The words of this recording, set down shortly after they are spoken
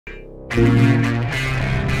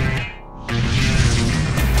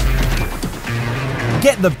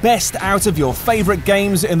Get the best out of your favourite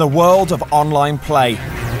games in the world of online play.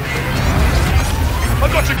 I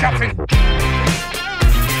got you, Captain!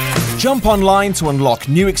 Jump online to unlock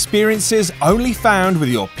new experiences only found with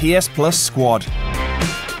your PS Plus squad.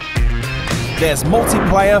 There's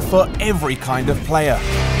multiplayer for every kind of player.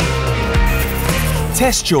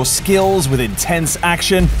 Test your skills with intense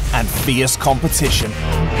action and fierce competition.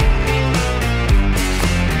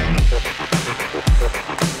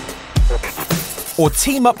 Or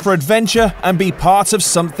team up for adventure and be part of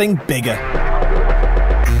something bigger.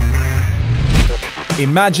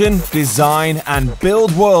 Imagine, design and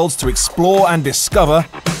build worlds to explore and discover.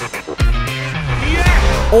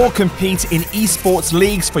 Yeah! Or compete in esports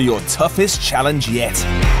leagues for your toughest challenge yet.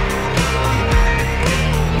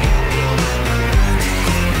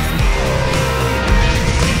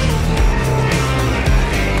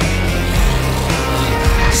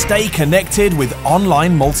 Stay connected with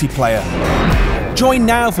online multiplayer. Join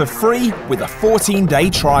now for free with a 14-day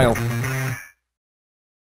trial.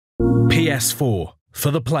 PS4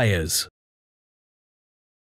 for the players.